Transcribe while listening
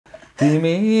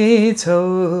तिमी छौ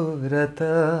र त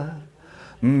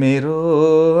मेरो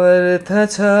अर्थ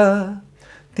छ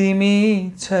तिमी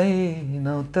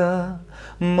छैनौ त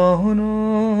म हुनु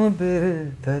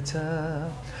व्यर्थ छ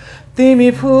तिमी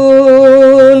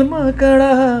फूल म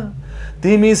काँडा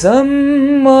तिमी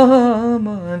सम्म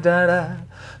म डाँडा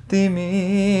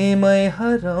तिमीमै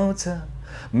हराउँछ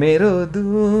मेरो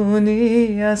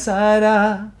दुनिया सारा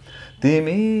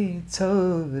तिमी छौ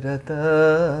र त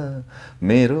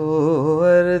मेरो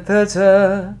अर्थ छ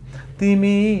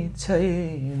तिमी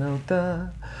छैनौ त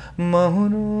म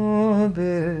हुनु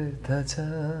व्यर्थ छ।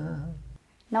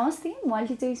 नमस्ते,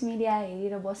 मल्टिचोइस मिडिया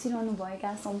हेरेर बसिरहनु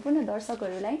भएका सम्पूर्ण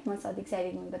दर्शकहरूलाई म सदीक्षा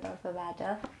रेग्मीको तर्फबाट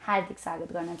हार्दिक स्वागत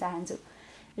गर्न चाहन्छु।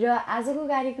 र आजको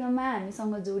कार्यक्रममा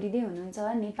हामीसँग जोडिँदै हुनुहुन्छ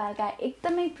नेपालका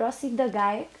एकदमै प्रसिद्ध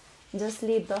गायक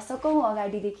जसले दशकौं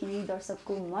अगाडिदेखि नै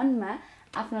दर्शकको मनमा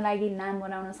आफ्नो लागि नाम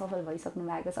बनाउन सफल भइसक्नु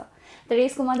भएको छ। तर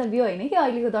यसको मतलब यो होइन कि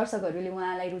अहिलेको दर्शकहरूले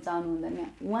उहाँलाई रुचाउनु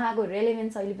हुँदैन। उहाँको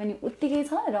रेलेभेन्स अहिले पनि उत्तिकै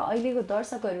छ र अहिलेको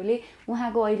दर्शकहरूले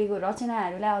उहाँको अहिलेको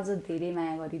रचनाहरूलाई अझ धेरै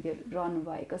माया गरिरहनु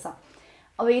भएको छ।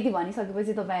 अब यति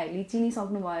भनिसकेपछि तपाईँहरूले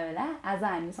चिनिसक्नुभयो होला, आज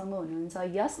हामीसँग हुनुहुन्छ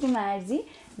यशकुमारजी,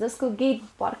 जसको गीत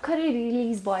भर्खरै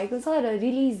रिलिज भएको छ र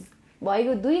रिलिज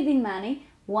भएको 2 दिनमा नै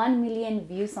 1 मिलियन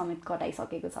भ्यू समेत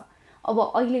कटाइसकेको छ। अब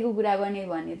अहिलेको कुरा गर्ने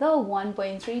भने त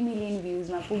 1.3 मिलियन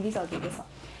भ्युजमा पुगिसकेको छ।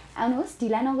 आउनुहोस्,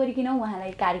 ढिला नगरिकन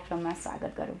उहाँलाई कार्यक्रममा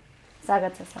स्वागत गरौँ।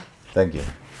 स्वागत छ सर। Thank you.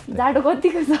 जाडो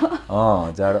कतिको छ?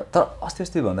 जाडो तर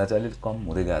अस्ति भन्दा चाहिँ अलिक कम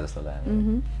हुँदै गयो जस्तो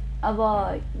लाग्यो। अब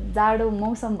जाडो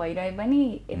मौसम भइरहे पनि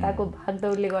यताको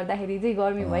भागदौडले गर्दाखेरि चाहिँ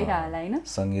गर्मी भइरह होला होइन?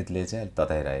 सङ्गीतले चाहिँ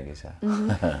तताइरहेको छ।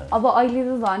 अब अहिले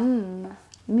त झन्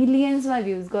मिलियन्समा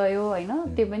भ्युज गयो होइन,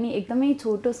 त्यो पनि एकदमै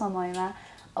छोटो समयमा।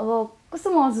 अब कस्तो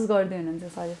महसुस गर्दै हुनुहुन्छ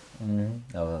सर?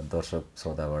 अब दर्शक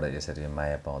श्रोताबाट यसरी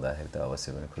माया पाउँदाखेरि त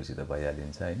अवश्य पनि खुसी त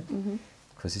भइहालिन्छ होइन,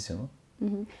 खुसी छु म।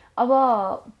 अब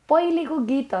पहिलेको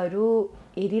गीतहरू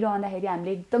हेरिरहँदाखेरि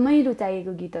हामीले एकदमै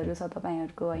रुचाएको गीतहरू छ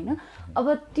तपाईँहरूको होइन। अब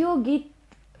त्यो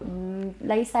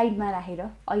गीतलाई साइडमा राखेर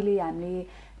अहिले हामीले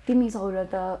तिमी छौ र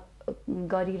त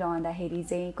गरिरहँदाखेरि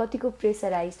चाहिँ कतिको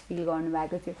प्रेसराइज फिल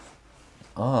गर्नुभएको थियो?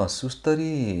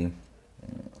 सुस्तरी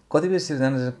कतिपय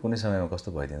सिर्जना चाहिँ कुनै समयमा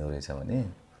कस्तो भइदिँदो रहेछ भने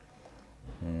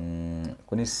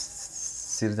कुनै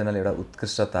सिर्जनाले एउटा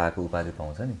उत्कृष्टताको उपाधि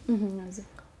पाउँछ नि,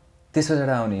 त्यसबाट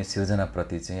आउने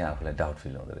सिर्जनाप्रति चाहिँ आफूलाई डाउट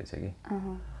फिल हुँदो रहेछ कि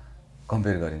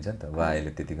कम्पेयर गरिन्छ नि त, वा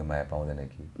अहिले त्यतिको माया पाउँदैन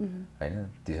कि होइन,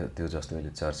 त्यो जस्तो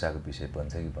अहिले चर्चाको विषय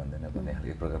बन्छ कि बन्दैन भन्ने खालको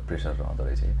एक प्रकार प्रेसर रहँदो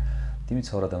रहेछ कि। तिमी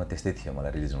छौ र तमा त्यस्तै थियो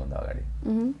मलाई रिलिज हुनुभन्दा अगाडि।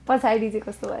 पछाडि चाहिँ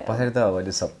कस्तो भयो? पछाडि त अब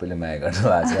अहिले सबैले माया गर्नु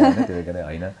भएको छ होइन, त्यो कारण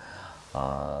होइन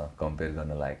कम्पेयर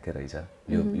गर्न लायककै रहेछ,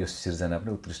 यो सिर्जना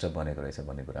पनि उत्कृष्ट बनेको रहेछ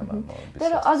भन्ने कुरामा म विश्वास।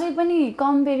 तर अझै पनि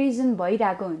कम्पेरिजन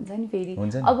भइरहेको हुन्छ नि फेरि।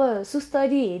 अब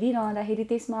सुस्तरी हेरिरहँदाखेरि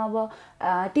त्यसमा अब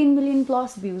 10 मिलियन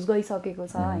प्लस भ्युज गइसकेको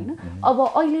छ होइन। अब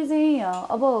अहिले चाहिँ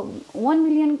अब 1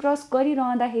 मिलियन क्रस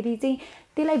गरिरहँदाखेरि चाहिँ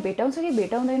त्यसलाई भेटाउँछ कि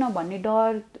भेटाउँदैन भन्ने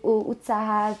डर, उत्साह,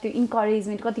 त्यो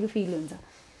इन्करेजमेन्ट कतिको फिल हुन्छ?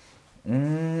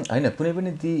 होइन, कुनै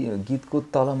पनि ती गीतको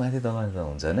तलमाथि त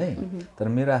हुन्छ नै, तर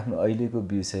मेरो आफ्नो अहिलेको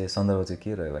विषय सन्दर्भ चाहिँ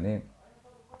के रह्यो भने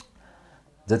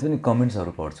जति पनि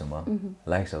कमेन्ट्सहरू पढ्छु म,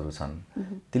 लाइक्सहरू छन्,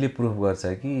 त्यसले प्रुफ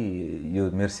गर्छ कि यो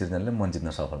मेरो सिर्जनाले मन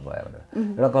जित्न सफल भयो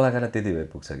भनेर। एउटा कलाकारलाई त्यति भए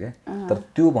पुग्छ क्या, तर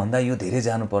त्योभन्दा यो धेरै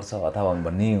जानुपर्छ अथवा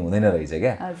भन्ने हुँदैन रहेछ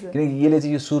क्या। किनकि यसले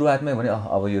चाहिँ यो सुरुवातमै भने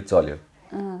अब यो चल्यो,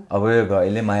 अब यो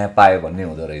अहिले माया पायो भन्ने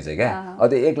हुँदो रहेछ क्या। अब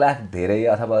त्यो 1 लाख धेरै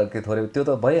अथवा के थोरै त्यो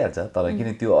त भइहाल्छ, तर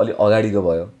किन त्यो अलि अगाडिको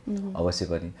भयो अवश्य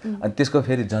पनि। अनि त्यसको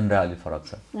फेरि जनरा अलिक फरक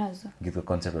छ, गीतको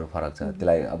कन्सेप्टहरू फरक छ।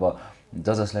 त्यसलाई अब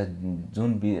जसलाई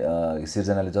जुन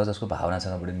सिर्जनाले जसको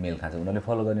भावनासँग पनि मेल खान्छ उनीहरूले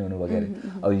फलो गर्ने हुनुभयो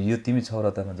क्या। अब यो तिमी छौ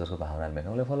र तमा जसको भावनाले मेल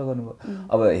खान्छ उसले फलो गर्नुभयो।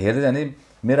 अब हेर्दै जाने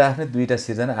मेरो आफ्नै 2टा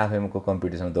सिर्जना आफैको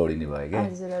कम्पिटिसनमा दौडिने भयो क्या,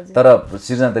 तर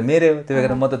सिर्जना त मेरै हो, त्यही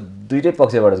भएर म त 2टै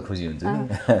पक्षबाट खुसी हुन्छु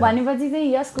नि। भनेपछि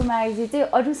चाहिँ यशकुमारजी चाहिँ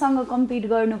अरूसँग कम्पिट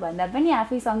गर्नुभन्दा पनि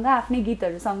आफैसँग आफ्नै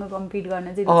गीतहरूसँग कम्पिट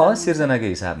गर्न चाहिँ सिर्जनाको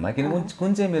हिसाबमा, किन कुन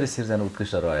चाहिँ मेरो सिर्जना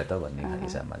उत्कृष्ट रह्यो त भन्ने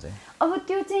हिसाबमा चाहिँ। अब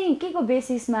त्यो चाहिँ के को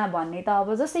बेसिसमा भन्ने त,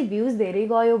 अब जस्तै भ्युज धेरै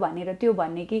गयो भनेर त्यो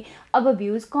भन्ने कि अब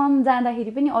भ्युज कम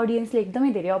जाँदाखेरि पनि अडियन्सले एकदमै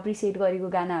धेरै अप्रिसिएट गरेको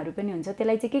गानाहरू पनि हुन्छ,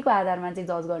 त्यसलाई चाहिँ के को आधारमा चाहिँ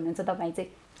जज गर्नुहुन्छ तपाईँ चाहिँ?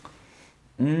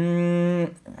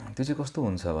 त्यो चाहिँ कस्तो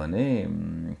हुन्छ भने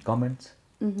कमेन्ट्स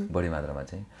बढी मात्रामा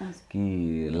चाहिँ कि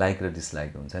लाइक र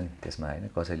डिसलाइक हुन्छ नि त्यसमा होइन।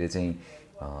 कसैले चाहिँ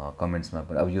कमेन्ट्समा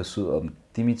पनि अब यो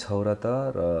तिमी छौ र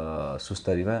त र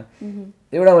सुस्तरीमा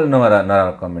एउटा मैले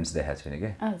नराम्रो कमेन्ट्स देखाएको छुइनँ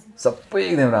क्या, सबै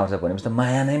एकदम राम्रो छ भनेपछि त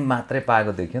माया नै मात्रै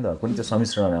पाएको देख्यो नि त, कुनै चाहिँ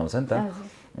सम्मिश्रण आउँछ नि त,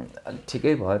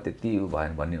 ठिकै भयो त्यति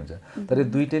भएन भन्ने हुन्छ। तर यो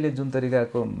 2टैले जुन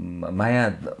तरिकाको माया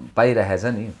पाइरहेछ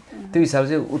नि त्यो हिसाबले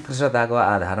चाहिँ उत्कृष्टताको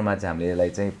आधारमा चाहिँ हामीले यसलाई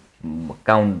चाहिँ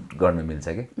काउन्ट गर्न मिल्छ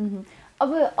कि।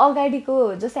 अब अगाडिको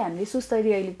जस्तै हामीले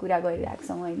सुस्तरी अहिले कुरा गरिरहेको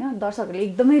छौँ होइन, दर्शकहरूले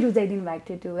एकदमै रुचाइदिनु भएको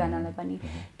थियो त्यो गानालाई पनि।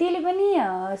 त्यसले पनि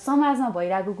समाजमा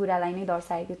भइरहेको कुरालाई नै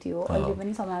दर्शाएको थियो, अहिले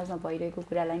पनि समाजमा भइरहेको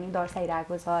कुरालाई नै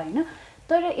दर्शाइरहेको छ होइन।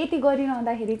 तर यति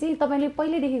गरिरहँदाखेरि चाहिँ तपाईँले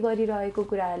पहिलेदेखि गरिरहेको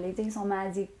कुराहरूले चाहिँ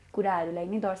सामाजिक कुराहरूलाई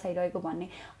नै दर्शाइरहेको भन्ने,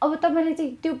 अब तपाईँले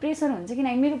चाहिँ त्यो प्रेसर हुन्छ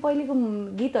किनकि मेरो पहिलेको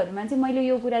गीतहरूमा चाहिँ मैले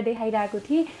यो कुरा देखाइरहेको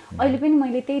थिएँ, अहिले पनि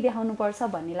मैले त्यही देखाउनुपर्छ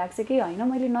भन्ने लाग्छ कि होइन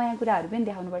मैले नयाँ कुराहरू पनि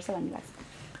देखाउनुपर्छ भन्ने लाग्छ?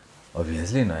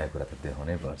 अभियसली नयाँ कुरा त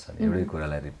देखाउनै पर्छ नि, एउटै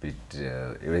कुरालाई रिपिट,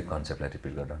 एउटै कन्सेप्टलाई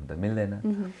रिपिट गर्नु त मिल्दैन।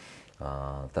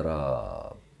 तर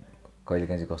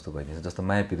कहिलेकाहीँ चाहिँ कस्तो भइदिन्छ, जस्तो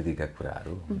माया प्रीतिका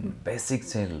कुराहरू बेसिक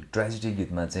चाहिँ ट्रेजेडी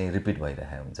गीतमा चाहिँ रिपिट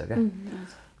भइरहेको हुन्छ क्या,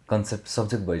 कन्सेप्ट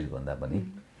सब्जेक्ट वाइज भन्दा पनि।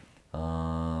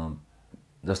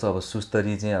 जस्तो अब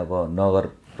सुस्तरी चाहिँ अब नगर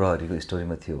प्रहरीको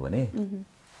स्टोरीमा थियो भने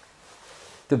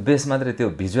त्यो बेस मात्रै, त्यो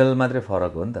भिजुअल मात्रै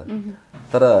फरक हो नि त।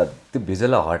 तर त्यो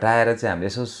भिजुअललाई हटाएर चाहिँ हामीले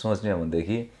यसो सोच्ने हो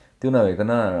भनेदेखि त्यो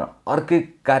नभइकन अर्कै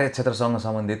कार्यक्षेत्रसँग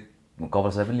सम्बन्धित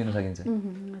कपल्सलाई पनि लिन सकिन्छ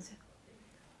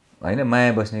होइन।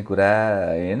 माया बस्ने कुरा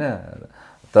होइन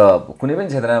त कुनै पनि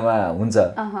क्षेत्रमा हुन्छ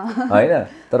होइन,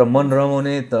 तर मन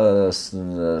रमाउने त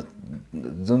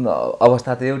जुन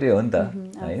अवस्था त एउटै हो नि त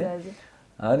होइन।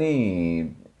 अनि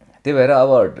त्यही भएर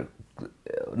अब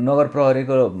नगर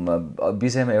प्रहरीको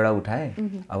विषयमा एउटा उठाएँ।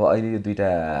 अब अहिले यो दुईवटा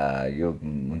यो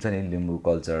हुन्छ नि लिम्बू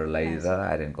कल्चरलाई र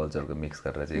आर्यन कल्चरको मिक्स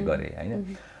गरेर चाहिँ गरेँ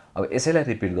होइन। अब यसैलाई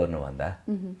रिपिट गर्नुभन्दा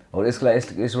अब यसको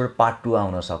लागि यसबाट पार्ट 2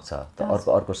 आउन सक्छ त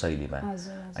अर्को शैलीमा,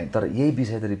 तर यही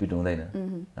विषय त रिपिट हुँदैन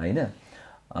होइन।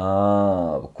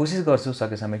 कोसिस गर्छु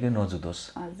सकेसम्म कि नजुदोस्,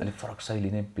 अलिक फरक शैली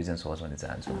नै प्रेजेन्स होस् भन्ने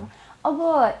चाहन्छु। अब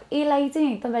यसलाई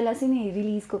चाहिँ तपाईँलाई चाहिँ नि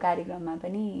रिलिजको कार्यक्रममा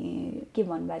पनि के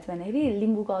भन्नुभएको थियो भन्दाखेरि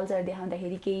लिम्बू कल्चर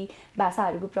देखाउँदाखेरि केही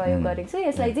भाषाहरूको प्रयोग गरेको छु,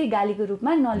 यसलाई चाहिँ गालीको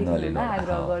रूपमा नलिनुमा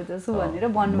आग्रह गर्दछु भनेर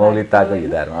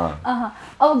भन्नुभएको।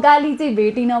 अब गाली चाहिँ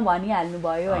भेटिन भनिहाल्नु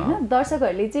भयो होइन,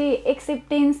 दर्शकहरूले चाहिँ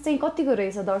एक्सेप्टेन्स चाहिँ कतिको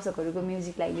रहेछ दर्शकहरूको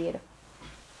म्युजिकलाई लिएर?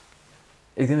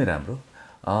 एकदमै राम्रो।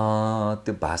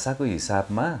 त्यो भाषाको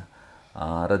हिसाबमा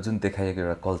र जुन देखाइएको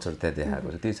एउटा कल्चर त्यहाँ देखाएको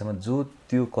छ त्यो हिसाबमा जो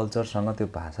त्यो कल्चरसँग त्यो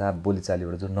भाषा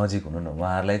बोलीचालीबाट जो नजिक हुनु न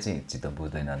उहाँहरूलाई चाहिँ चित्त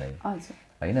बुझ्दैन नै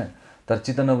होइन। तर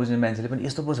चित्त नबुझ्ने मान्छेले पनि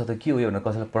यस्तो पो छ त के हो यो भनेर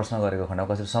कसैलाई प्रश्न गरेको खण्डमा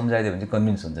कसैले सम्झाइदियो भने चाहिँ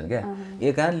कन्भिन्स हुन्छन् क्या।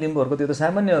 कहाँ लिम्बूहरूको त्यो त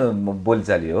सामान्य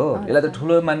बोलीचाली हो, यसलाई त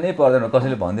ठुलो मान्नै पर्दैन,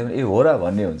 कसैले भनिदियो भने ए हो र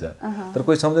भन्ने हुन्छ। तर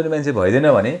कोही सम्झाउने मान्छे भइदिएन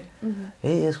भने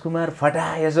ए यशकुमार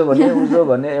फटा यसो भन्ने उसो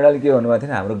भन्ने, एउटाले के भन्नुभएको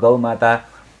थियो हाम्रो गौ माता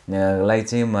लाई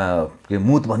चाहिँ के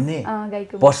मुत भन्ने,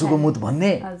 पशुको मुत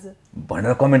भन्ने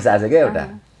भनेर कमेन्ट्स आएछ क्या एउटा।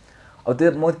 अब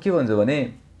त्यो म के भन्छु भने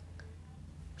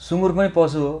सुँगुर पनि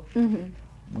पशु हो,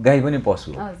 गाई पनि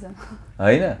पशु हो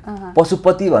होइन।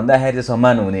 पशुपति भन्दाखेरि चाहिँ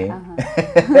सम्मान हुने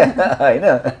होइन,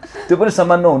 त्यो पनि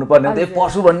सम्मान नहुनु पर्ने हो त,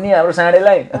 पशु भन्ने हाम्रो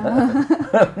साँडेलाई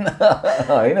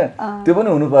होइन, त्यो पनि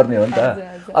हुनुपर्ने हो नि त।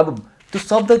 अब त्यो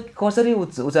शब्द कसरी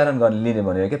उच्चारण गर्ने लिने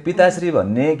भन्यो क्या, पिताश्री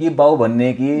भन्ने कि बाउ भन्ने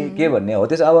कि के भन्ने हो।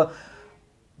 त्यस अब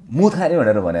मुत खाने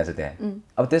भनेर भनेको छ त्यहाँ,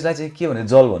 अब त्यसलाई चाहिँ के भने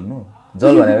जल भन्नु,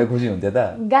 जल भनेर खुसी हुन्थ्यो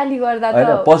त, गाली गर्दा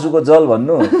होइन पशुको जल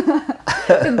भन्नु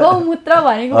गौमूत्र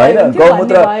भनेको होइन,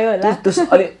 गौमूत्र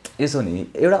अलि यसो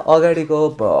नि एउटा अगाडिको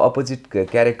अपोजिट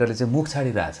क्यारेक्टरले चाहिँ मुख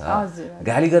छाडिरहेछ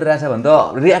गाली गरिरहेछ भने त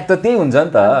रियाक्ट त त्यही हुन्छ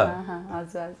नि त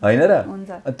होइन र।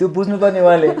 त्यो बुझ्नुपर्ने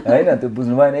उहाँले होइन, त्यो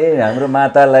बुझ्नु भएन ए हाम्रो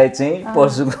मातालाई चाहिँ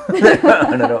पशुको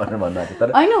भनेर भन्नुभएको थियो।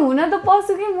 तर होइन हुन त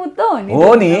पशुकै मुत त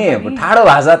हो नि, ठाडो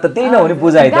भाषा त त्यही नहुने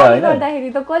बुझाइ त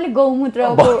होइन, त कहिले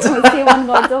गौमूत्रको सेवन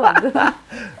गर्छ भन्छ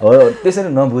हो। त्यसरी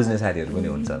नबुझ्ने साथीहरू पनि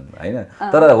हुन्छन् होइन।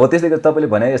 तर हो त्यस्तै गरी तपाईँले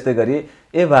भने जस्तै गरी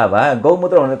ए बाबा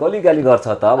गौमूत्र भनेर कसले गाली गर्छ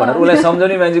त भनेर उसलाई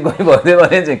सम्झाउने मान्छे कोही भइदियो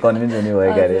भने चाहिँ कन्भिन्स हुने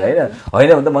भयो क्या अरे होइन, होइन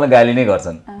भने त मलाई गाली नै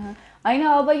गर्छन् होइन।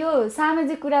 अब यो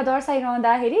सामाजिक कुरा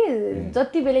दर्शाइरहँदाखेरि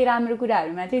जति बेलै राम्रो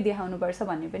कुराहरू मात्रै देखाउनुपर्छ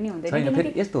भन्ने पनि हुँदैन।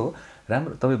 फेरि यस्तो हो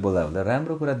राम्रो तपाईँ बोल्दा बोल्दा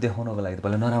राम्रो कुरा देखाउनको लागि त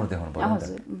पहिला नराम्रो देखाउनु पर्छ नि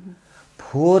त।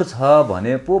 फोहोर छ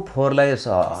भने पो फोहोरलाई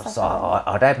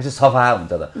हटाएपछि सफा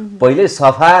हुन्छ त, पहिल्यै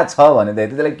सफा छ भने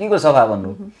त्यसलाई के को सफा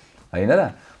भन्नु होइन र।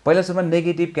 पहिला सुरुमा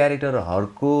नेगेटिभ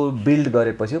क्यारेक्टरहरूको बिल्ड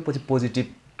गरेपछि पछि पोजिटिभ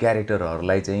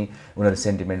क्यारेक्टरहरूलाई चाहिँ उनीहरू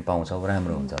सेन्टिमेन्ट पाउँछ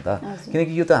राम्रो हुन्छ त। किनकि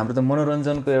यो त हाम्रो त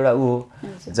मनोरञ्जनको एउटा ऊ हो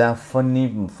जहाँ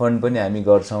फन पनि हामी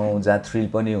गर्छौँ, जहाँ थ्रिल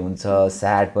पनि हुन्छ,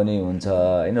 स्याड पनि हुन्छ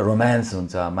होइन, रोमान्स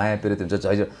हुन्छ, माया प्रीति हुन्छ,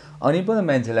 अनि पनि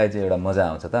मान्छेलाई चाहिँ एउटा मजा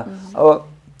आउँछ त। अब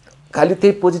खालि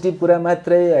त्यही पोजिटिभ कुरा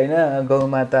मात्रै होइन,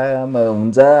 गौमाता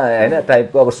हुन्छ होइन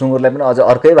टाइपको, अब सुँगुरलाई पनि अझ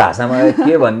अर्कै भाषामा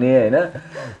के भन्ने होइन,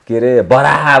 के अरे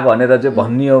बराहा भनेर चाहिँ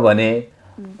भनियो भने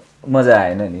मजा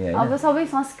आएन नि होइन। अब सबै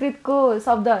संस्कृतको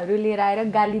शब्दहरू लिएर आएर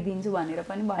गाली दिन्छु भनेर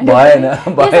पनि भएन,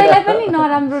 त्यसैलाई पनि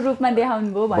नराम्रो रूपमा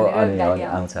देखाउनु भयो भनेर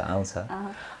आउँछ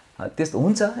त्यस्तो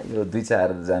हुन्छ। यो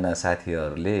 2-4 जना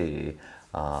साथीहरूले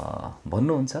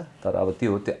भन्नुहुन्छ तर अब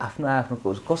त्यो आफ्नो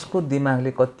आफ्नो कसको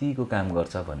दिमागले कतिको काम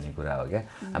गर्छ भन्ने कुरा हो क्या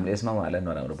हामीले यसमा उहाँहरूलाई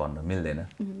नराम्रो भन्न मिल्दैन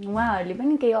उहाँहरूले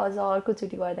पनि केही अझ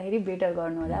अर्कोचोटि गर्दाखेरि बेटर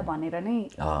गर्नु होला भनेर नै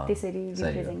त्यसरी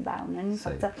रिप्रेजेन्ट भए हुन नि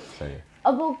सक्छ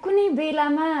अब कुनै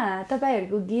बेलामा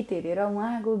तपाईहरुको गीत हेरेर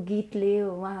उहाँको गीतले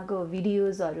उहाँको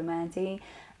भिडियोजहरुमा चाहिँ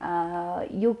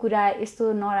यो कुरा यस्तो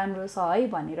नराम्रो छ है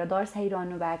भनेर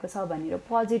दर्शाइरहनु भएको छ भनेर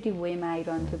पोजिटिभ वेमा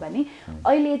आइरहन्थ्यो भने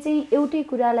अहिले चाहिँ एउटै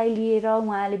कुरालाई लिएर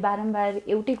उहाँले बारम्बार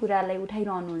एउटै कुरालाई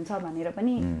उठाइरहनुहुन्छ भनेर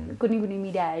पनि कुनै कुनै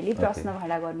मिडियाहरूले प्रश्न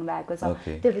खडा गर्नु भएको छ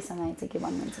त्यो विषयमा चाहिँ के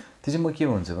भन्नुहुन्छ त्यो चाहिँ म के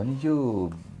भन्छु भने यो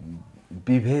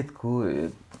विभेदको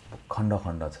खण्ड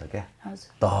खण्ड छ क्या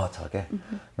तह छ क्या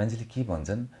मान्छेले के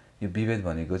भन्छन् यो विभेद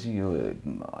भनेको चाहिँ यो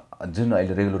जुन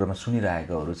अहिले रेगुलरमा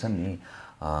सुनिरहेकोहरू छन् नि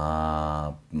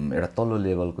एउटा तल्लो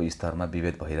लेभलको स्तरमा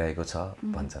विभेद भइरहेको छ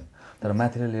भन्छन् तर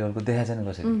माथिल्लो लेभलको देखा छैन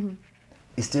कसरी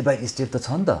स्टेप बाई स्टेप त छ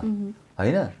नि त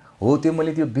हैन हो त्यो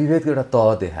मैले त्यो विभेदको एउटा तह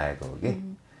देखाएको हो कि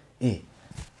ए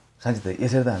साँच्चै त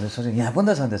यसरी त हामीले सोच्यौँ यहाँ पनि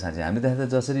त छ नि त साँच्चै हामीले देखाएको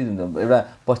जसरी एउटा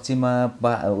पश्चिममा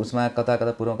उसमा कता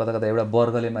कता पूर्व कता कता एउटा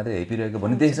वर्गले मात्रै हेपिरहेको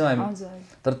भन्ने देख्छौँ हामी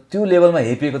तर त्यो लेभलमा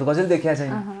हेपिएको त कसैले देखाएको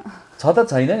छैन छ त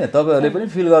छैन नि तपाईँहरूले पनि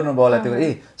फिल गर्नुभयो होला त्यो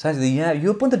ए साँच्चै त यहाँ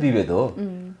यो पनि त विभेद हो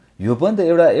यो पनि त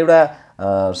एउटा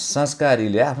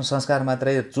संस्कारीले आफ्नो संस्कार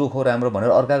मात्रै चोखो राम्रो भनेर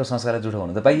अर्काको संस्कारलाई जुठो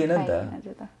हुनु त पाइएन नि त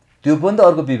त्यो पनि त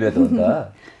अर्को विभेद हो नि त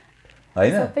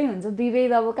हैन सबै हुन्छ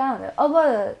विभेद अब कहाँ हुन्छ अब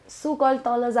सुकल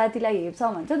तल जातिलाई हेप्छ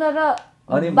भन्छ तर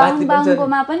अनि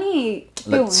बाङबाङकोमा पनि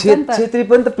त्यो हुन्छ नि त क्षेत्री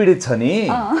पनि त पीडित छ नि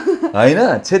हैन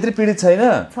क्षेत्री पीडित छैन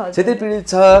क्षेत्री पीडित छ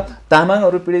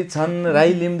तामाङहरू पीडित छन्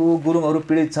राई लिम्बू गुरुङहरू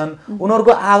पीडित छन्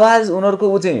उनीहरूको आवाज उनीहरूको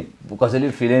उ चाहिँ कसैले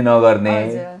फिलै नगर्ने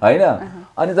हैन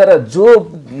अनि तर जो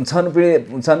छन् पीडित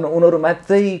छन् उनीहरू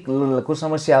मात्रै को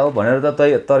समस्या हो भनेर त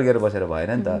तर्केर बसेर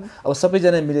भएन नि त अब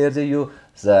सबैजना मिलेर चाहिँ यो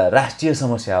राष्ट्रिय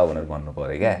समस्या हो भनेर भन्नु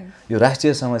पर्यो क्या यो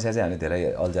राष्ट्रिय समस्या चाहिँ हामीले धेरै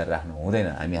अल्झाएर राख्नु हुँदैन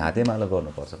हामी हातेमालो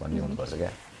गर्नुपर्छ भन्ने हुनुपर्छ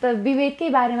क्या त विभेदकै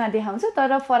बारेमा देखाउँछ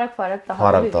तर फरक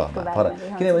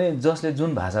किनभने जसले जुन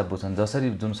भाषा बुझ्छन् जसरी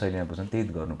जुन शैलीमा बुझ्छन् त्यही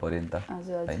गर्नु पर्यो नि त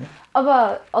हैन अब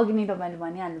अघि नै तपाईले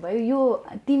भनिहाल्नुभयो यो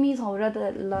तिमी छौ र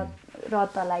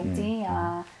तलाई चाहिँ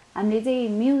हामीले चाहिँ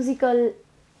म्युजिकल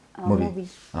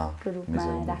मुभीको रूपमा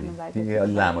राख्नु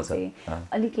भएको छ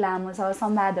अलिक लामो छ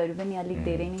संवादहरू पनि अलिक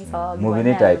धेरै नै छ मुभी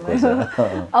नै टाइपको छ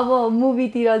अब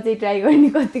मुभीतिर चाहिँ ट्राई गर्ने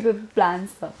कतिको प्लान्स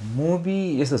छ मुभी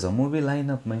यस्तो छ मुभी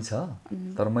लाइनअपमै छ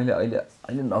तर मैले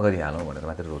अहिले नगरिहालौँ भनेर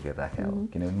मात्रै रोकेर राखेँ हो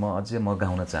किनभने म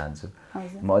गाउन चाहन्छु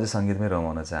म अझै सङ्गीतमै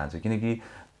रमाउन चाहन्छु किनकि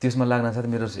त्यसमा लाग्न साथ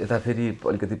मेरो यता फेरि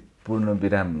अलिकति पूर्ण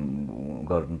विराम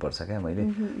गर्नुपर्छ क्या मैले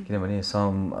किनभने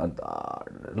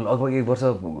लगभग 1 वर्ष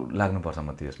लाग्नुपर्छ म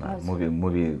त्यसमा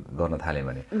मुभी गर्न थालेँ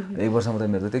भने 1 वर्षमा त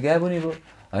मेरो त्यो ग्याप हुने भयो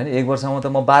हैन 1 वर्षमा त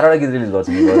म 12वटा गीत रिलिज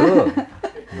गर्छु नि बरु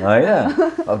हैन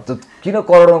अब त किन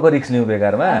करोडौँको रिस्क लिउँ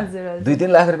बेकारमा 2-3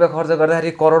 लाख रुपैयाँ खर्च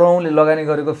गर्दाखेरि करोडौँले लगानी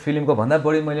गरेको फिल्मको भन्दा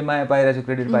बढी मैले माया पाइरहेको छु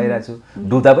क्रेडिट पाइरहेको छु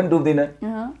डुब्दा पनि डुब्दिनँ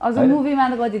अझ मुभीमा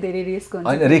त कति धेरै रिस्क हुन्छ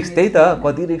हैन रिस्क त्यही त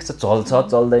कति रिस्क चल्छ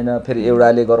चल्दैन फेरि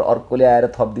एउटाले गर अर्कोले आएर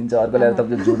थप्दिन्छ अर्कोले आएर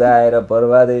थप्दिन्छ जुदा आएर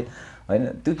बर्बादै हैन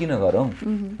त्यो किन गरौँ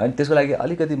हैन त्यसको लागि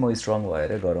अलिकति म स्ट्रङ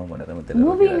भएर गरौँ भनेर म त्यसलाई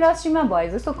मुभी इन्डस्ट्रीमा भए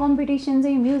जस्तो कम्पिटिसन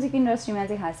चाहिँ म्युजिक इन्डस्ट्रीमा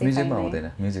चाहिँ खासै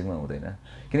छैन म्युजिकमा हुँदैन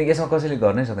किनकि यसमा कसैले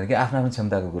गर्नै सक्दैन कि आफ्नो आफ्नो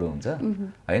क्षमताको कुरो हुन्छ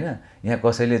हैन यहाँ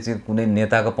कसैले चाहिँ कुनै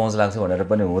नेताको पहुँच लाग्छ भनेर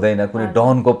पनि हुँदैन कुनै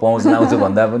डनको पहुँच लाउँछ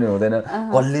भन्दा पनि हुँदैन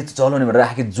कसले चलाउने भनेर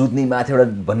आखिर जुत्नी माथिबाट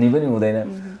भन्ने पनि हुँदैन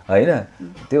हैन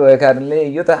त्यो भएको कारणले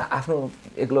यो त आफ्नो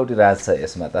एकलौटी राज छ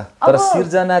यसमा त तर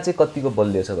सिर्जना चाहिँ कतिको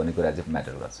बलियो छ भन्ने कुरा चाहिँ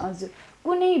म्याटर गर्छ हजुर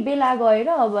कुनै बेला गएर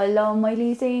अब ल मैले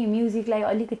चाहिँ म्युजिकलाई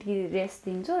अलिकति रेस्ट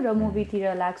दिन्छु र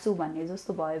मुभीतिर लाग्छु भन्ने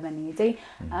जस्तो भयो भने चाहिँ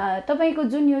तपाईको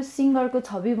जुन यो सिङ्गरको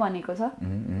छवि बनेको छ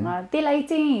त्यसलाई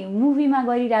चाहिँ मुभीमा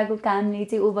गरिरहेको कामले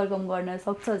चाहिँ ओभरकम गर्न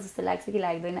सक्छ जस्तो लाग्छ कि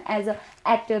लाग्दैन एज अ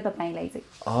एक्टर तपाईलाई चाहिँ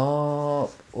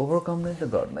ओभरकम नै त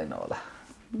गर्दैन होला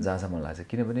जहाँसम्म लाग्छ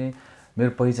किनभने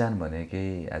मेरो पहिचान भनेकै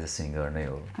एज अ सिङ्गर नै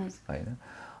हो हैन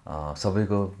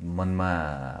सबैको मनमा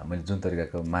मैले जुन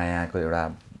तरिकाको मायाको एउटा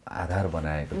आधार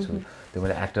बनाएको छु त्यो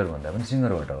मैले एक्टर भन्दा पनि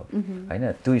सिङ्गरबाट हो हैन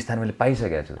त्यो स्थान मैले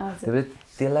पाइसकेको छु त्यसले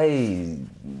त्यसलाई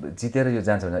जितेर यो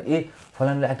जान्छ भने ए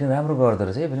फलानाले एक्टिङ राम्रो गर्दो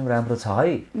रहेछ है फिल्म राम्रो छ है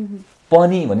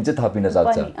पनि भनि चाहिँ थपिन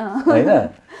सक्छ हैन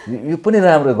यो पनि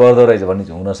राम्रो गर्दो रहेछ भन्ने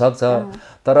चाहिँ हुन सक्छ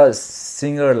तर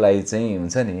सिङ्गरलाई चाहिँ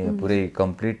हुन्छ नि पुरै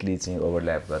कम्प्लिटली चाहिँ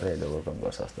ओभरल्याप गरेर यसले ओभरकम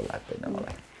गर्छ जस्तो लाग्दैन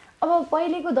मलाई अब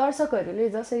पहिलेको दर्शकहरूले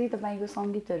जसरी तपाईको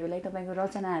संगीतहरूलाई तपाईको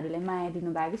रचनाहरूलाई माया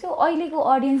दिनुभएको छ अहिलेको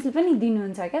अडियन्सले पनि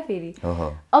दिनुहुन्छ क्या फेरि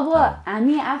अब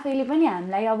हामी आफैले पनि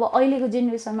हामीलाई अब अहिलेको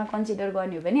जेनेरेसनमा कन्सिडर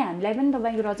गर्ने हो भने हामीलाई पनि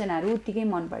तपाईको रचनाहरू उत्तिकै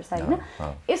मनपर्छ हैन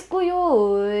यसको यो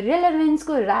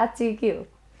रेलेभेन्सको राज चाहिँ के हो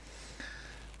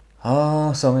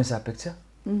समय सापेक्ष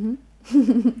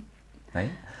है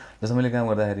जस्तो मैले काम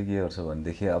गर्दाखेरि के गर्छु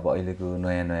भनेदेखि अब अहिलेको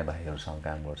नयाँ नयाँ भाइहरूसँग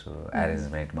काम गर्छु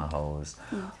एरेन्जमेन्टमा होस्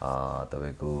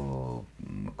तपाईँको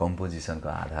कम्पोजिसनको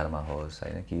आधारमा होस्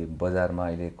होइन कि बजारमा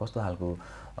अहिले कस्तो खालको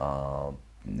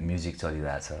म्युजिक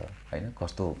चलिरहेछ होइन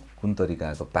कस्तो कुन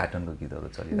तरिकाको प्याटर्नको गीतहरू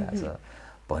चलिरहेछ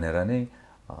भनेर नै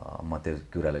म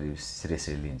त्यो कुरालाई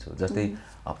सिरियसली लिन्छु जस्तै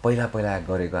पहिला पहिला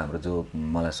गरेको हाम्रो जो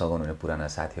मलाई सघाउनु हुने पुराना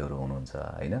साथीहरू हुनुहुन्छ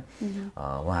होइन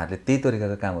उहाँहरूले त्यही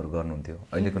तरिकाको कामहरू गर्नुहुन्थ्यो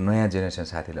अहिलेको नयाँ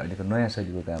जेनेरेसन साथीहरूले अहिलेको नयाँ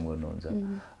शैलीको काम गर्नुहुन्छ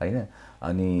होइन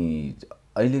अनि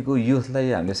अहिलेको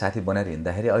युथलाई हामीले साथी बनाएर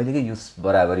हिँड्दाखेरि अहिलेकै युथ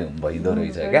बराबरी भइदो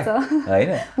रहेछ क्या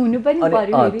होइन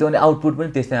त्यो अनि आउटपुट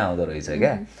पनि त्यस्तै आउँदो रहेछ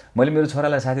क्या मैले मेरो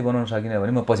छोरालाई साथी बनाउन सकिनँ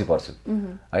भने म पछि पर्छु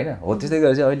होइन हो त्यस्तै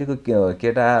गरेर चाहिँ अहिलेको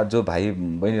केटा जो भाइ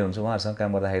बहिनीहरू हुन्छ उहाँहरूसँग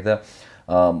काम गर्दाखेरि त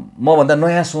मभन्दा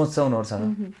नयाँ सोच छ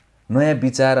उनीहरूसँग नयाँ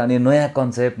विचार अनि नयाँ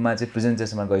कन्सेप्टमा चाहिँ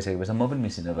प्रेजेन्टेसनमा गइसकेपछि म पनि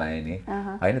मिसिन पाएँ नि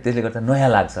होइन त्यसले गर्दा नयाँ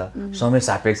लाग्छ समय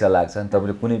सापेक्ष लाग्छ अनि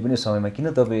तपाईँले कुनै पनि समयमा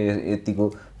किन तपाईँ यतिको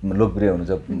लोकप्रिय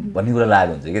हुनुहुन्छ भन्ने कुरा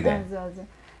लागेको हुन्छ कि त्यहाँ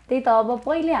त्यही त अब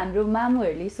पहिले हाम्रो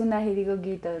मामुहरूले सुन्दाखेरिको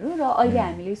गीतहरू र अहिले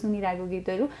हामीले सुनिरहेको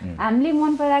गीतहरू हामीले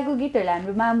मन पराएको गीतहरूलाई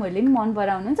हाम्रो मामुहरूले पनि मन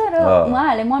पराउनुहुन्छ र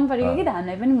उहाँहरूले मन परेको गीत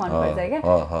हामीलाई पनि मन पर्छ क्या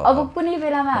अब कुनै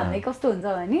बेलामा हामीलाई कस्तो हुन्छ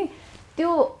भने त्यो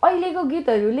अहिलेको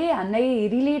गीतहरूले हामीलाई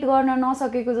रिलेट गर्न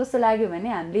नसकेको जस्तो लाग्यो भने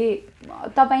हामीले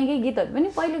तपाईँकै गीतहरू पनि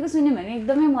पहिलेको सुन्यौँ भने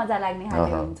एकदमै मजा लाग्ने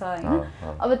खाले हुन्छ होइन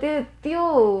अब त्यो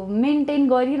मेन्टेन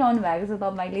गरिरहनु भएको छ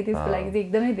तपाईँले त्यसको लागि चाहिँ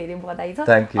एकदमै धेरै बधाई छ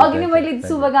अघि नै मैले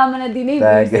शुभकामना दिनै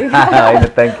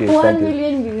 1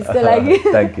 मिलियन भ्युजको लागि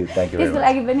त्यसको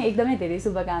लागि पनि एकदमै धेरै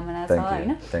शुभकामना छ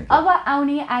होइन अब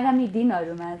आउने आगामी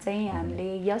दिनहरूमा चाहिँ हामीले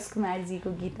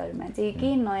यशकुमारजीको गीतहरूमा चाहिँ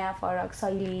के नयाँ फरक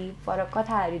शैली फरक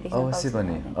कथाहरू देख्न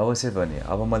अवश्य पनि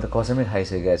अब मैले त कसमै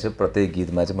खाइसकेको छु प्रत्येक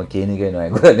गीतमा चाहिँ म केही न केही नयाँ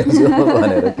कुरा ल्याउँछु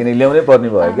भनेर किन ल्याउनै पर्ने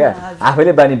भयो क्या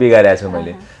आफैले बानी बिगारेको छु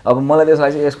मैले अब मलाई त्यसो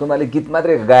लाग्छ यशकुमारले गीत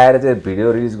मात्रै गाएर चाहिँ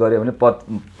भिडियो रिलिज गर्यो भने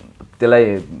त्यसलाई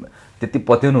त्यति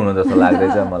पत्याउनु हुनु जस्तो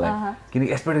लाग्दैछ मलाई किनकि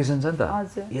एक्सपेक्टेसन छ नि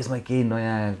त यसमा केही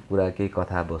नयाँ कुरा केही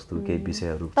कथा वस्तु केही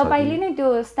विषयहरू तपाईले नै त्यो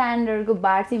स्ट्यान्डर्डको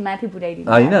बार चाहिँ माथि पुर्याइदिनु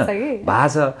हैन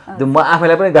भाषा त्यो म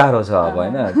आफैलाई पनि गाह्रो छ अब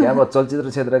हैन के अब चलचित्र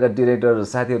क्षेत्रका डिरेक्टर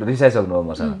साथीहरू रिसाइसक्नु हो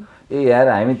मसँग ए यार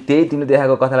हामी त्यही तिमीले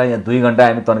देखाएको कथालाई यहाँ 2 घण्टा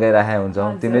हामी तन्काइराखेका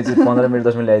हुन्छौँ तिमीले चाहिँ 15 मिनेट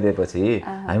 10 मिनेट ल्याइदिएपछि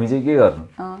हामी चाहिँ के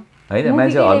गर्नु हैन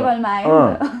मान्छे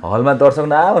हलमा दर्शक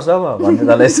नआओस् अब भन्ने त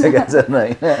लागिसकेको छ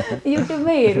हैन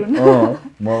युट्युबमै हेरौँ न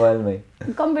मोबाइलमै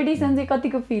कम्पिटिसन चाहिँ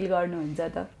कतिको फिल गर्नुहुन्छ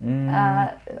त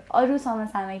अरु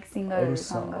समसामयिक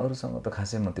सिंगरहरुसँग त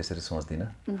खासै म त्यसरी सोच्दिन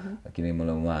किनकि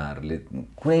मलाई उहाँहरूले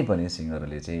कुनै पनि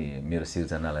सिंगरले चाहिँ मेरो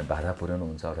सिर्जनालाई बाधा पुर्याउनु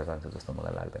हुन्छ अथवा जस्तो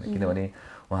मलाई लाग्दैन किनभने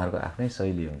उहाँहरूको आफ्नै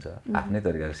शैली हुन्छ आफ्नै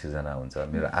तरिकाको सिर्जना हुन्छ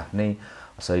मेरो आफ्नै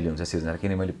शैली हुन्छ सिर्जना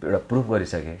किन मैले एउटा प्रुफ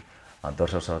गरिसकेँ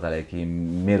दर्शक श्रोतालाई कि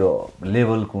मेरो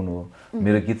लेभल कुन हो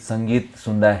मेरो गीत सङ्गीत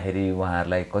सुन्दाखेरि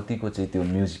उहाँहरूलाई कतिको चाहिँ त्यो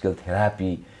म्युजिकल थेरापी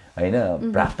हैन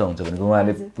प्राप्त हुन्छ भने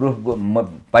उहाँले प्रुफ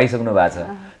पाइसक्नु भएको छ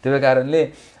त्यही कारणले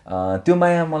त्यो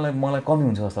माया मलाई कमी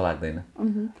हुन्छ जस्तो लाग्दैन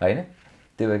हैन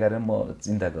त्यही कारण म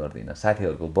चिन्ता गर्दिनँ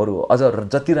साथीहरूको बरु अझ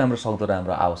जति राम्रो सक्दो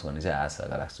राम्रो आओस् भन्ने चाहिँ आशा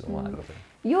राख्छु उहाँहरूको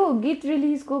पनि यो गीत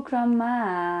रिलिजको क्रममा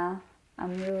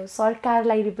हाम्रो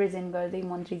सरकारलाई रिप्रेजेन्ट गर्दै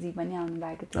मन्त्रीजी पनि आउनु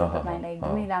भएको थियो तपाईलाई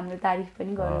एकदमै राम्रो तारिफ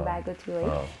पनि गर्नु भएको थियो है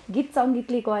गीत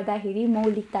संगीतले गर्दाखेरि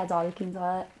मौलिकता झल्किन्छ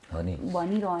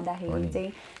भनिरहँदाखेरि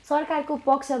चाहिँ सरकारको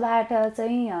पक्षबाट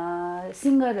चाहिँ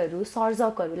सिंगरहरू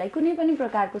सर्जकहरूलाई कुनै पनि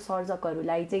प्रकारको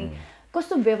सर्जकहरूलाई चाहिँ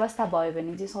कस्तो व्यवस्था भयो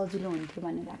भने चाहिँ सजिलो हुन्थ्यो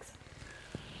भन्ने लाग्छ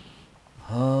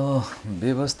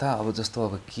व्यवस्था अब जस्तो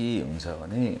अब के हुन्छ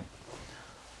भने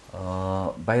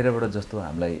बाहिरबाट जस्तो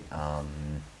हामीलाई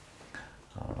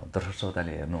दर्शक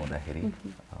श्रोताले हेर्नु हुँदाखेरि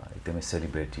एकदमै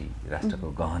सेलिब्रिटी राष्ट्रको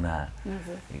गहना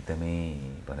एकदमै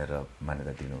भनेर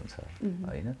मान्यता दिनुहुन्छ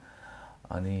हैन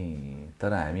अनि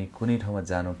तर हामी कुनै ठाउँमा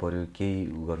जानु पर्यो केही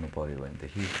गर्नु पर्यो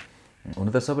भनेदेखि हुन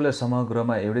त सबैलाई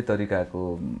समग्रमा एउटै तरिकाको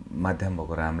माध्यम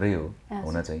भएको राम्रै हो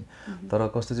हुन चाहिँ तर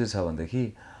कस्तो चाहिँ छ भनेदेखि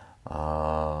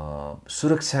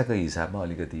सुरक्षाको हिसाबमा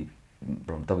अलिकति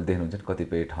तपाईले देख्नुहुन्छ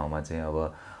कतिपय ठाउँमा चाहिँ अब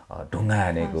ढुङ्गा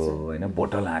हानेको हैन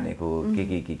बोतल हानेको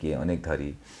के अनेक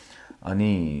थरी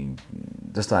अनि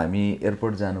जस्तो हामी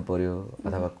एयरपोर्ट जानु पर्यो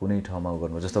अथवा कुनै ठाउँमा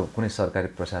गर्नु जस्तो कुनै सरकारी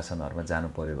प्रशासनहरुमा जानु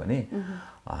पर्यो भने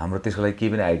हाम्रो त्यसको लागि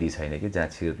केही पनि आइडी छैन कि जहाँ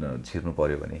छिर्नु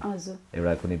पर्यो भने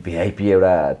एउटा कुनै भिआइपी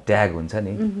एउटा ट्याग हुन्छ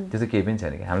नि त्यो चाहिँ केही पनि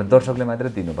छैन कि हामीले दर्शकले मात्रै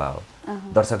दिनु भयो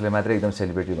दर्शकले मात्रै एकदम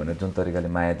सेलिब्रिटी भनेर जुन तरिकाले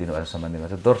माया दिनु भएको सम्मान दिनु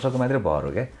भएको दर्शकको मात्रै भर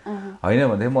हो क्या हैन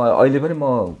भने म अहिले पनि म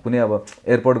कुनै अब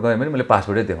एयरपोर्ट गए पनि मैले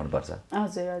पासपोर्टै देखाउनु पर्छ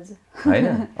हजुर हजुर हैन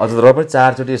अझ र पनि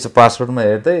 4 चोटी यसो पासपोर्टमा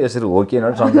हेर्दै यसरी हो कि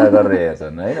भनेर शंका गरेर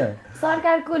हेर्छन् हैन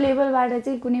सरकारको लेभलबाट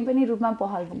चाहिँ कुनै पनि रूपमा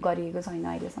पहल गरिएको छैन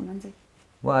अहिलेसम्म चाहिँ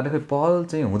उहाँहरूले खोइ पहल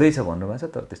चाहिँ हुँदैछ भन्नुभएको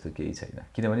छ तर त्यस्तो केही छैन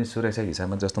किनभने सुरक्षाको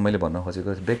हिसाबमा जस्तो मैले भन्न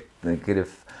खोजेको के अरे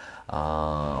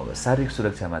शारीरिक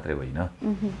सुरक्षा मात्रै होइन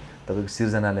तपाईँको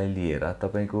सिर्जनालाई लिएर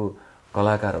तपाईँको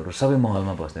कलाकारहरू सबै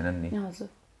महलमा बस्दैनन् नि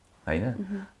होइन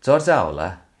चर्चा होला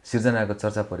सिर्जनाको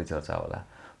चर्चा परिचर्चा होला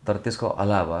तर त्यसको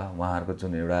अलावा उहाँहरूको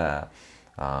जुन एउटा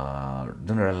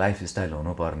लाइफस्टाइल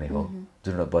हुनुपर्ने हो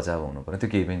जुन एउटा बचाव हुनुपर्ने त्यो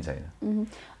केही पनि छैन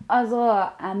अझ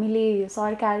हामीले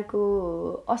सरकारको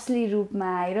असली रूपमा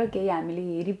आएर केही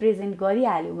हामीले रिप्रेजेन्ट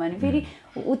गरिहाल्यौँ भने फेरि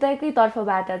उतैकै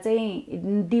तर्फबाट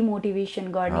चाहिँ डिमोटिभेसन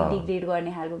गर्ने डिग्रेड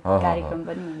गर्ने खालको कार्यक्रम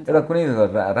पनि हुन्छ एउटा कुनै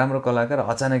राम्रो कलाकार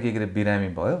अचानक के बिरामी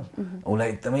भयो उसलाई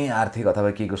एकदमै आर्थिक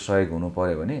अथवा केको सहयोग हुनु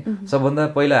पर्यो भने सबभन्दा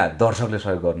पहिला दर्शकले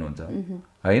सहयोग गर्नुहुन्छ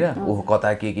होइन ऊ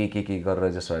कता के गरेर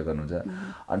चाहिँ सहयोग गर्नुहुन्छ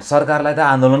अनि सरकारलाई त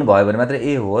आन्दोलन भयो भने मात्रै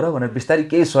ए हो र भनेर बिस्तारै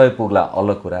केही सहयोग पुग्ला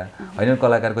अलग कुरा होइन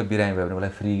कलाकारको बिरामी भयो भने उसलाई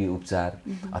फ्री उपचार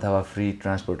अथवा फ्री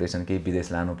ट्रान्सपोर्टेसन केही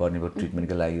विदेश लानुपर्ने भयो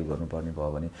ट्रिटमेन्टकै लागि गर्नुपर्ने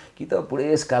भयो भने कि त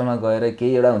बुढेसकालमा गएर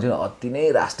केही एउटा हुन्छ अति नै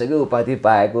राष्ट्रकै उपाधि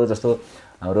पाएको जस्तो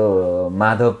हाम्रो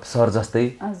माधव सर जस्तै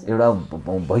एउटा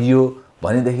भइयो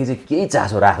भनेदेखि चाहिँ केही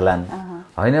चासो राख्लान्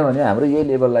होइन भने हाम्रो यही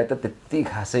लेभललाई त त्यति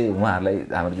खासै उहाँहरूलाई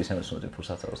हाम्रो विषयमा सोचे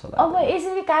फुर्सद छ जस्तो लाग्छ अब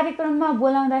यसरी कार्यक्रममा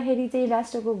बोलाउँदाखेरि चाहिँ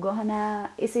राष्ट्रको गहना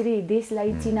यसरी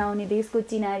देशलाई चिनाउने देशको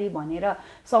चिनारी भनेर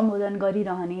सम्बोधन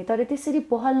गरिरहने तर त्यसरी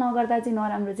पहल नगर्दा चाहिँ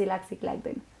नराम्रो चाहिँ लाग्छ कि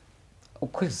लाग्दैन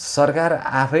खोइ सरकार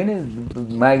आफै नै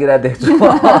मागिरहेको देख्छु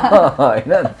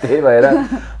होइन त्यही भएर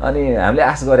अनि हामीले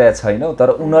आश गरेका छैनौँ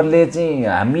तर उनीहरूले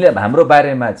चाहिँ हाम्रो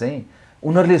बारेमा चाहिँ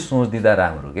उनीहरूले सोच दिँदा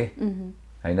राम्रो के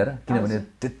होइन र किनभने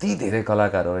त्यति धेरै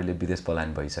कलाकारहरू अहिले विदेश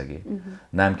पलायन भइसके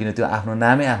नाम किन त्यो आफ्नो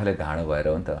नामै आफूले घाँडो भएर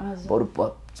हो नि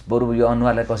त बरु यो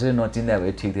अनुहारलाई कसैले नचिन्दा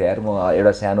भए ठिक थियो यार म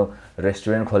एउटा सानो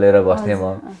रेस्टुरेन्ट खोलेर बस्थेँ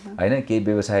म होइन केही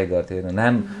व्यवसाय गर्थेँ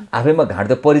नाम आफैमा घाँडो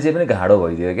त परिचय पनि घाँडो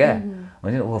भइदियो क्या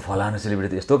होइन ओ फलानु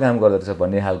सेलिब्रेटी यस्तो काम गर्दो रहेछ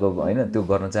भन्ने खालको होइन त्यो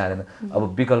गर्न चाहेन अब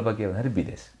विकल्प के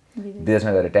भन्दाखेरि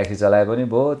विदेशमा गएर ट्याक्सी चलाए पनि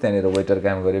भयो त्यहाँनिर वेटर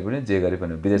काम गरे पनि जे गरे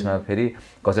पनि विदेशमा फेरि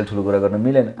कसैले ठुलो कुरा गर्न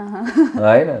मिलेन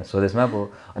होइन स्वदेशमा भयो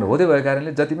अनि हो त्यो भएको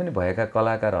कारणले जति पनि भएका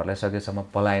कलाकारहरूलाई सकेसम्म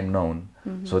पलायन नहुन्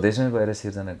स्वदेशमै गएर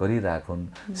सिर्जना गरिराखुन्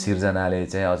सिर्जनाले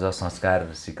चाहिँ अझ संस्कार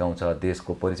सिकाउँछ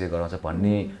देशको परिचय गराउँछ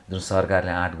भन्ने जुन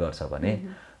सरकारले आँट गर्छ भने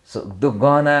त्यो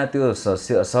गहना त्यो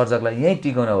सर्जकलाई यहीँ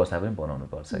टिकाउने अवस्था पनि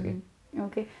बनाउनु पर्छ कि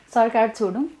ओके सरकार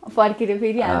छोडौँ फर्केर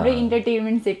फेरि हाम्रो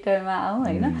इन्टरटेनमेन्ट सेक्टरमा आउँ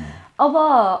होइन अब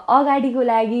अगाडिको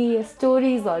लागि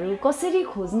स्टोरिजहरू कसरी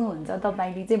खोज्नुहुन्छ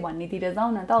तपाईँले चाहिँ भन्नेतिर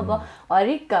जाउँ न त अब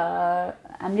हरेक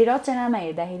हामीले रचनामा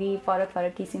हेर्दाखेरि फरक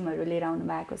फरक किसिमहरू लिएर आउनु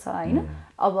भएको छ होइन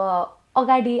अब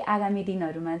अगाडि आगामी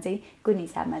दिनहरूमा चाहिँ कुन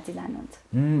हिसाबमा चाहिँ जानुहुन्छ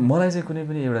मलाई चाहिँ कुनै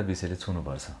पनि एउटा विषयले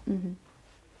छुनुपर्छ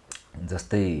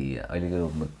जस्तै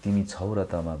अहिलेको तिमी छौ र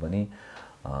तमा पनि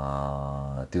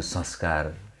त्यो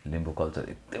संस्कार लिम्बू कल्चर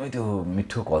एकदमै त्यो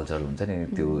मिठो कल्चर हुन्छ नि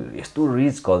त्यो यस्तो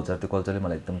रिच कल्चर त्यो कल्चरले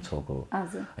मलाई एकदम छोको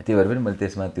त्यही भएर पनि मैले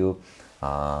त्यसमा त्यो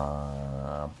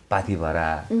पाथिभरा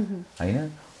होइन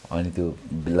अनि त्यो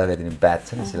लगाइदिने ब्याच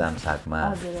छ नि सिलाम सागमा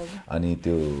अनि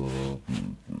त्यो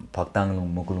फक्ताङलुङ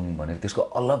मुकुलुङ भनेको त्यसको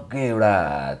अलग्गै एउटा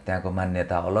त्यहाँको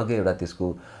मान्यता अलग्गै एउटा त्यसको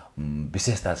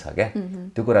विशेषता छ क्या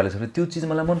त्यो कुराले छ त्यो चिज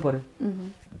मलाई मन पर्यो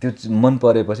त्यो मन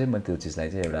परेपछि मैले त्यो चिजलाई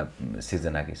चाहिँ एउटा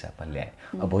सिर्जनाको हिसाबमा ल्याएँ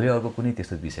अब भोलि अर्को कुनै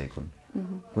त्यस्तो विषय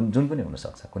जुन पनि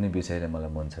हुनसक्छ कुनै विषयले मलाई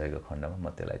मन छोएको खण्डमा म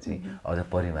त्यसलाई चाहिँ अझ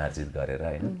परिमार्जित गरेर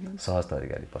होइन सहज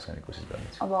तरिकाले पस्ने कोसिस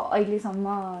गर्नेछु अब अहिलेसम्म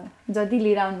जति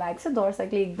लिएर आउनु भएको छ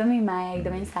दर्शकले एकदमै माया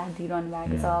एकदमै साथ दिइरहनु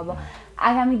भएको छ अब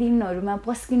आगामी दिनहरूमा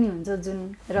पस्किने हुन्छ जुन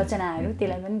रचनाहरू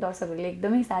त्यसलाई पनि दर्शकहरूले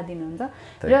एकदमै साथ दिनुहुन्छ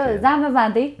र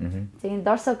जाँदै चाहिँ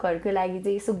दर्शकहरूको लागि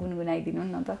चाहिँ यसो गुनगुनाइदिनु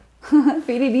न त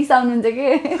फेरि रिसाउनुहुन्छ के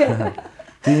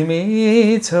तिमी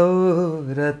छौ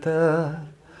र त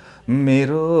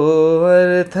मेरो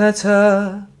अर्थ छ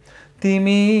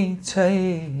तिमी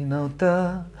छैनौ त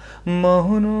म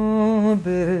हुनु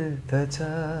व्यर्थ छ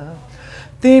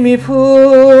तिमी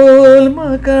फुल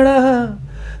म काँडा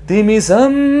तिमी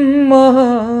सम्म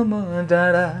म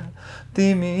डाँडा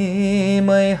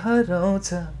तिमीमै हराउँछ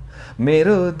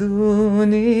मेरो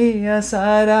दुनिया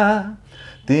सारा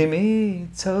तिमी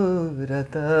छौ र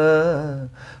त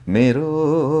मेरो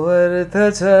अर्थ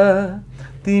छ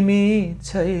तिमी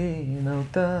छैनौ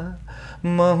त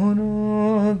म हुनु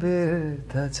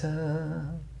व्यर्थ छ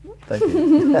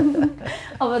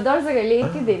अब दर्शकहरूले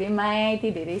यति धेरै माया यति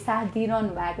धेरै साथ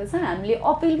दिइरहनु भएको छ हामीले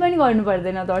अपिल पनि गर्नु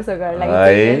पर्दैन दर्शकहरूलाई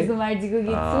यशकुमारजीको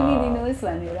गीत सुनिदिनुहोस्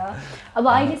भनेर अब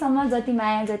अहिलेसम्म जति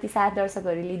माया जति साथ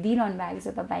दर्शकहरूले दिइरहनु भएको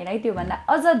छ तपाईँलाई त्योभन्दा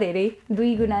अझ धेरै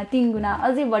 2 गुणा 3 गुणा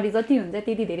अझै बढी जति हुन्छ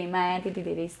त्यति धेरै माया त्यति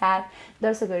धेरै साथ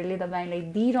दर्शकहरूले तपाईँलाई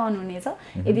दिइरहनु हुनेछ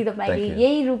यदि तपाईँले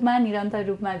यही रूपमा निरन्तर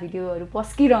रूपमा भिडियोहरू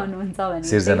पस्किरहनुहुन्छ भने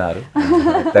सिर्जनाहरू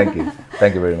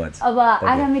थ्यांक यू भेरी मच अब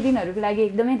आगामी दिनहरूको लागि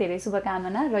एकदमै धेरै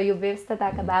शुभकामना र यो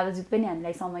व्यस्तताका बावजुद पनि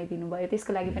हामीलाई समय दिनुभयो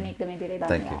त्यसको लागि पनि एकदमै धेरै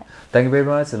धन्यवाद थ्यांक यू भेरी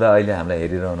मच र अहिले हामीलाई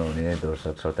हेरिरहनु हुने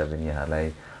दर्शक श्रोता पनि यहाँलाई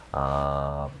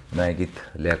नयाँ गीत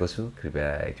ल्याएको छु कृपया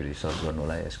एक्चुअली सर्च गर्नु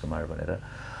होला यशकुमार भनेर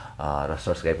र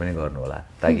सब्स्क्राइब पनि गर्नु होला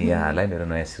ताकि यहाँहरूलाई मेरो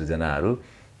नयाँ सृजनाहरू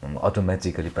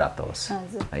अटोमेटिकली प्राप्त होस्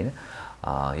हैन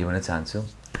यो भन्न चाहन्छु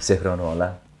सेफ रहनु होला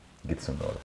गीत सुन्नु होला